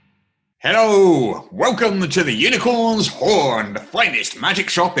Hello! Welcome to the Unicorn's Horn, the finest magic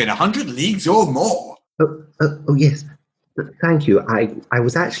shop in 100 leagues or more. Oh, yes. Thank you. I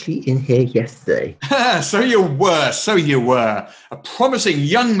was actually in here yesterday. So you were. A promising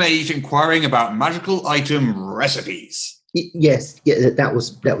young mage inquiring about magical item recipes. Yes, yeah, that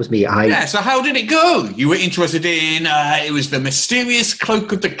was me. Yeah, so how did it go? You were interested in, it was the mysterious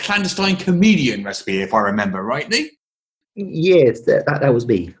cloak of the clandestine comedian recipe, if I remember rightly. Yes, that was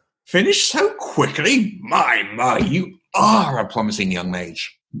me. Finished so quickly? My, you are a promising young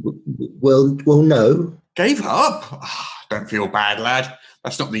mage. Well, no. Gave up? Don't feel bad, lad.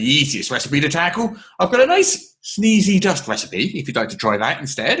 That's not the easiest recipe to tackle. I've got a nice sneezy dust recipe, if you'd like to try that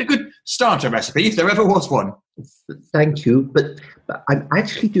instead. A good starter recipe, if there ever was one. Thank you, but I'm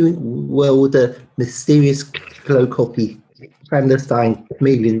actually doing well with the mysterious cloak of the clandestine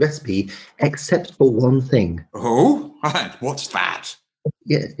chameleon recipe, except for one thing. Oh? What's that?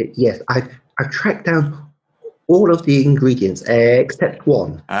 Yes. I've tracked down all of the ingredients except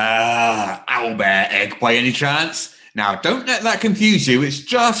one. Owlbear egg by any chance? Now, don't let that confuse you. It's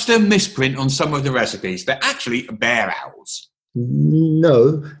just a misprint on some of the recipes. They're actually bear owls.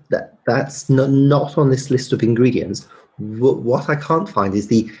 No, that's not on this list of ingredients. What I can't find is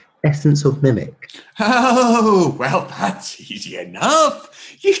the essence of mimic. Oh, well, that's easy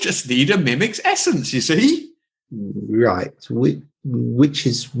enough. You just need a mimic's essence, you see. Right. Which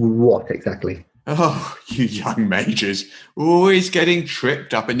is what exactly? Oh, you young mages, always getting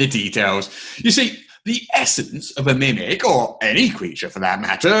tripped up in the details. You see, the essence of a mimic, or any creature for that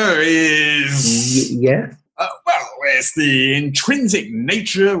matter, is... Yes? It's the intrinsic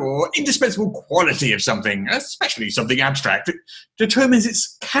nature or indispensable quality of something, especially something abstract. It determines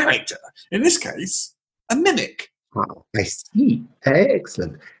its character. In this case, a mimic. Oh, I see.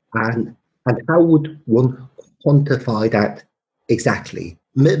 Excellent. And how would one quantify that exactly?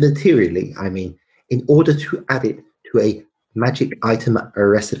 Materially, I mean, in order to add it to a magic item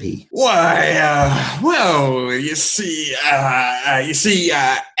recipe. You see,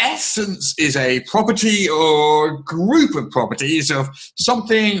 essence is a property or group of properties of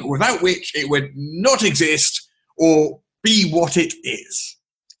something without which it would not exist or be what it is.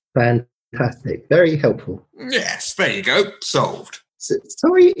 Fantastic. Very helpful. Yes, there you go. Solved.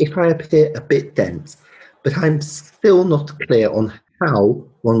 Sorry if I appear a bit dense, but I'm still not clear on how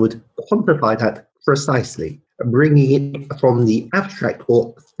one would quantify that precisely, bringing it from the abstract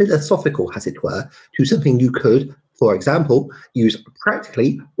or philosophical, as it were, to something you could, for example, use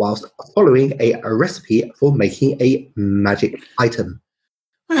practically whilst following a recipe for making a magic item.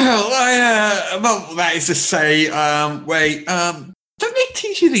 Well, that is to say, don't they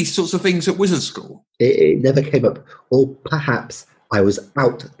teach you these sorts of things at wizard school? It never came up, or perhaps I was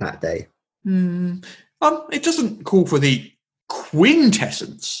out that day. It doesn't call for the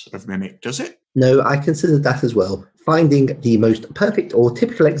quintessence of mimic, does it? No, I considered that as well. Finding the most perfect or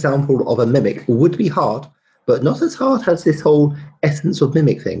typical example of a mimic would be hard, but not as hard as this whole essence of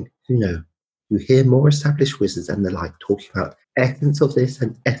mimic thing. You hear more established wizards and the like talking about essence of this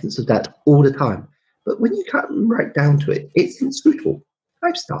and essence of that all the time. But when you come right down to it, it's inscrutable.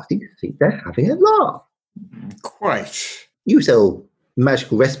 I'm starting to think they're having a laugh. Quite. You sell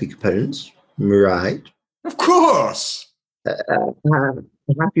magical recipe components, right? Of course.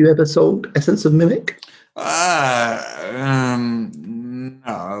 Have you ever sold Essence of Mimic? No.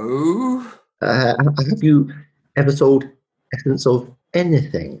 Have you ever sold Essence of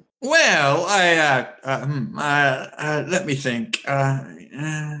anything? Well, let me think.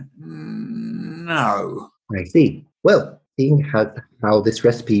 No. I see. Well, seeing how this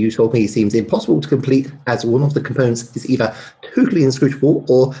recipe you told me seems impossible to complete as one of the components is either totally inscrutable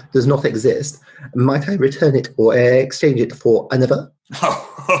or does not exist, might I return it or exchange it for another?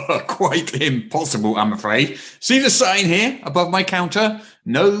 Oh, quite impossible, I'm afraid. See the sign here above my counter?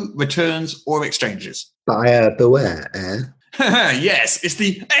 No returns or exchanges. Buyer beware, eh? Yes, it's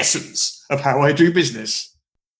the essence of how I do business.